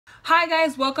Hi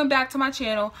guys, welcome back to my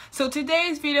channel. So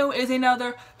today's video is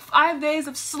another 5 days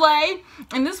of slay,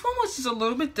 and this one was just a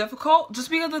little bit difficult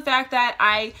just because of the fact that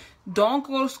I don't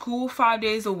go to school 5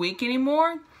 days a week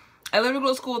anymore. I literally go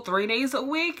to school 3 days a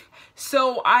week.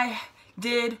 So I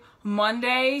did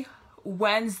Monday,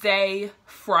 Wednesday,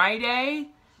 Friday,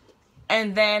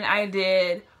 and then I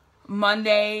did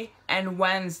Monday and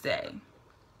Wednesday.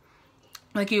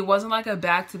 Like, it wasn't like a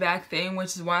back-to-back thing,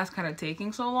 which is why it's kind of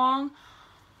taking so long.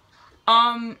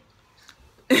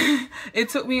 It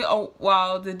took me a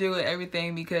while to do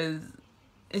everything because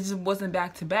it just wasn't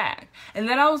back-to-back. And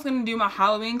then I was going to do my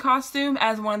Halloween costume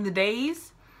as one of the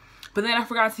days, but then I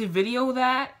forgot to video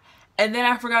that, and then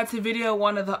I forgot to video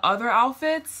one of the other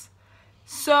outfits.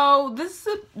 So this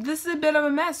is a bit of a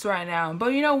mess right now, but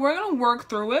you know, we're going to work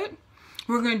through it.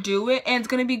 We're going to do it, and it's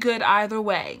going to be good either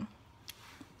way.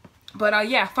 But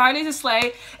yeah, 5 days of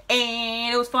slay,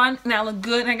 and it was fun, and I look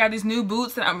good, and I got these new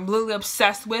boots that I'm literally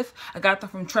obsessed with. I got them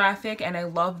from Traffic, and I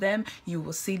love them. You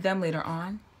will see them later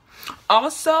on.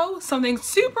 Also, something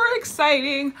super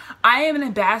exciting, I am an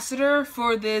ambassador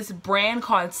for this brand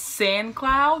called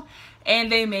SandCloud, and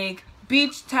they make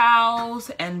beach towels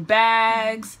and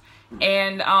bags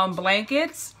and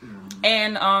blankets,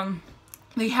 and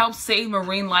they help save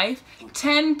marine life.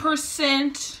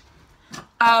 10%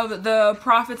 of the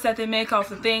profits that they make off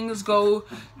the things go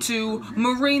to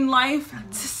marine life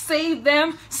to save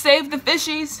them, save the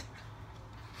fishies.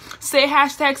 Say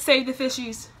hashtag save the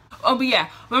fishies. Oh, but yeah,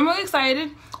 I'm really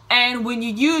excited. And when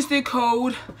you use the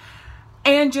code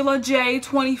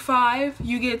AngelaJ25,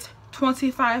 you get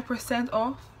 25%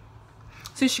 off.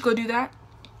 So you should go do that.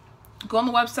 Go on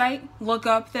the website, look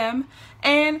up them,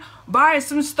 and buy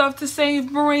some stuff to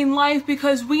save marine life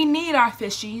because we need our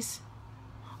fishies.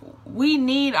 We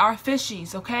need our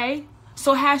fishies, okay?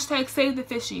 So hashtag save the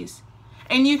fishies.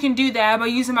 And you can do that by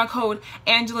using my code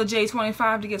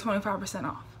AngelaJ25 to get 25%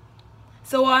 off.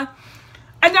 So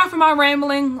enough for my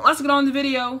rambling. Let's get on the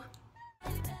video.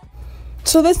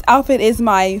 So this outfit is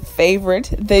my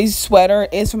favorite. This sweater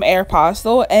is from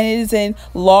Aeropostale, and it is a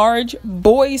large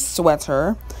boy's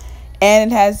sweater.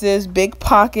 And it has this big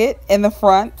pocket in the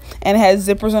front, and it has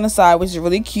zippers on the side, which is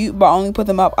really cute, but I only put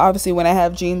them up obviously when I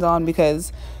have jeans on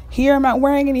because here I'm not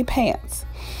wearing any pants.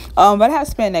 But I have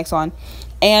spandex on.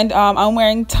 And I'm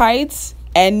wearing tights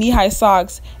and knee-high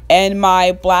socks and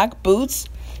my black boots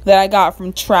that I got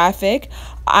from Traffic.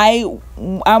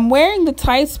 I'm wearing the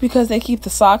tights because they keep the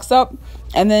socks up,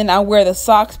 and then I wear the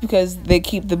socks because they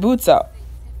keep the boots up.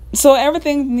 So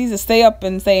everything needs to stay up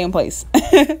and stay in place.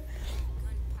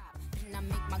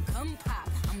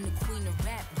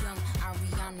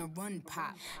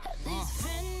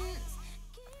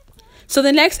 So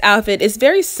the next outfit is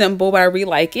very simple, but I really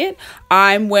like it.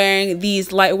 I'm wearing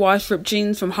these light wash ripped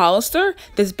jeans from Hollister,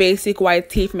 this basic white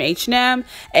tee from H&M,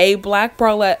 a black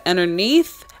bralette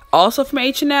underneath, also from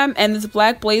H&M, and this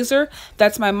black blazer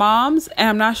that's my mom's, and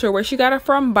I'm not sure where she got it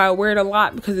from, but I wear it a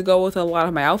lot because it goes with a lot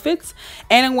of my outfits.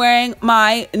 And I'm wearing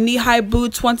my knee-high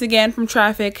boots once again from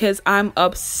Traffic because I'm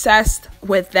obsessed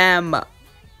with them.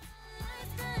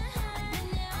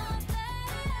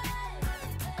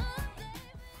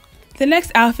 The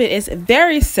next outfit is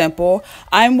very simple.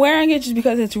 I'm wearing it just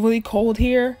because it's really cold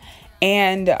here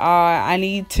and I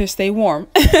need to stay warm.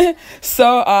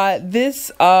 So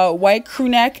this white crew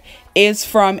neck is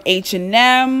from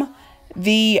H&M.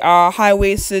 The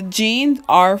high-waisted jeans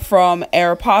are from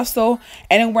Aeropostale,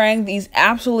 and I'm wearing these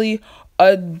absolutely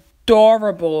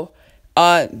adorable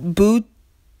boot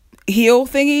heel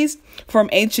thingies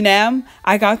from H&M.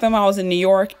 I got them when I was in New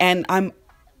York, and I'm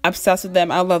obsessed with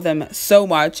them. I love them so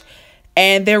much.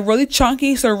 And they're really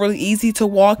chunky, so they're really easy to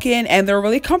walk in, and they're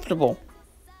really comfortable.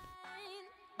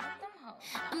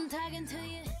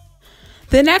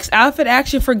 The next outfit I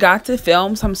actually forgot to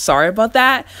film, so I'm sorry about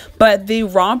that. But the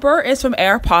romper is from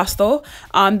Aeropostale.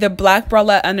 The black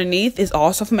bralette underneath is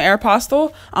also from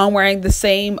Aeropostale. I'm wearing the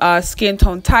same skin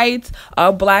tone tights,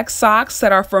 black socks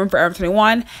that are from Forever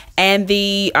 21, and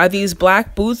these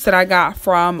black boots that I got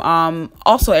from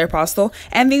also Aeropostale.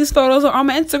 And these photos are on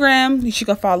my Instagram. You should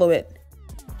go follow it.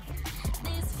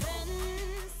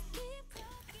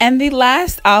 And the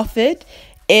last outfit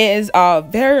is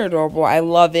very adorable. I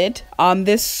love it.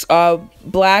 This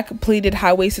black pleated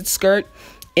high-waisted skirt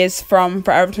is from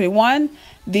Forever 21.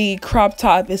 The crop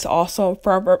top is also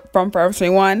from Forever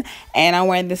 21. And I'm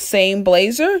wearing the same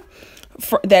blazer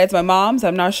that is my mom's.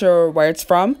 I'm not sure where it's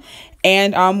from.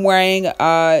 And I'm wearing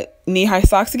knee-high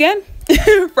socks again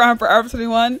from Forever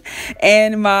 21.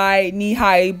 And my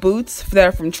knee-high boots that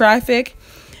are from Traffic.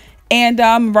 And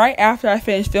right after I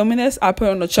finished filming this, I put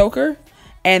on a choker.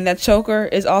 And that choker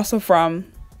is also from,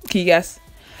 can you guess?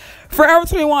 Forever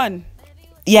 21.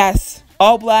 Yes.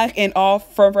 All black and all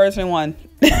Forever 21.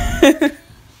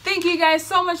 Thank you guys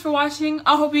so much for watching.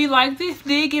 I hope you liked it. If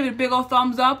you did, give it a big old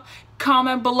thumbs up.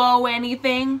 Comment below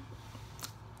anything.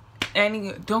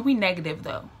 Don't be negative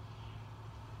though.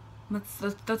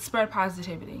 Let's spread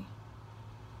positivity.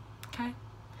 Okay?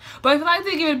 But if you liked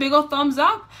it, give it a big old thumbs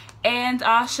up and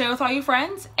share with all your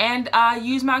friends, and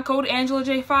use my code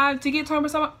AngelaJ5 to get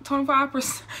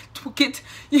 25%.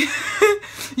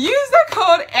 Use the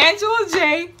code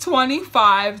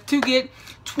AngelaJ25 to get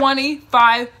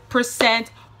 25%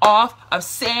 off of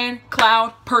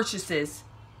SoundCloud purchases.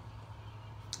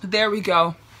 There we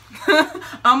go.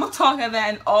 I'm gonna talk at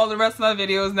that in all the rest of my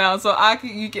videos now, so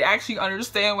you can actually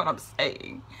understand what I'm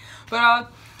saying.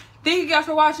 But thank you guys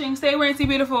for watching. Stay ranty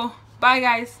beautiful. Bye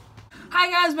guys. Hi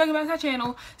guys, welcome back to my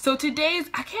channel. So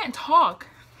I can't talk.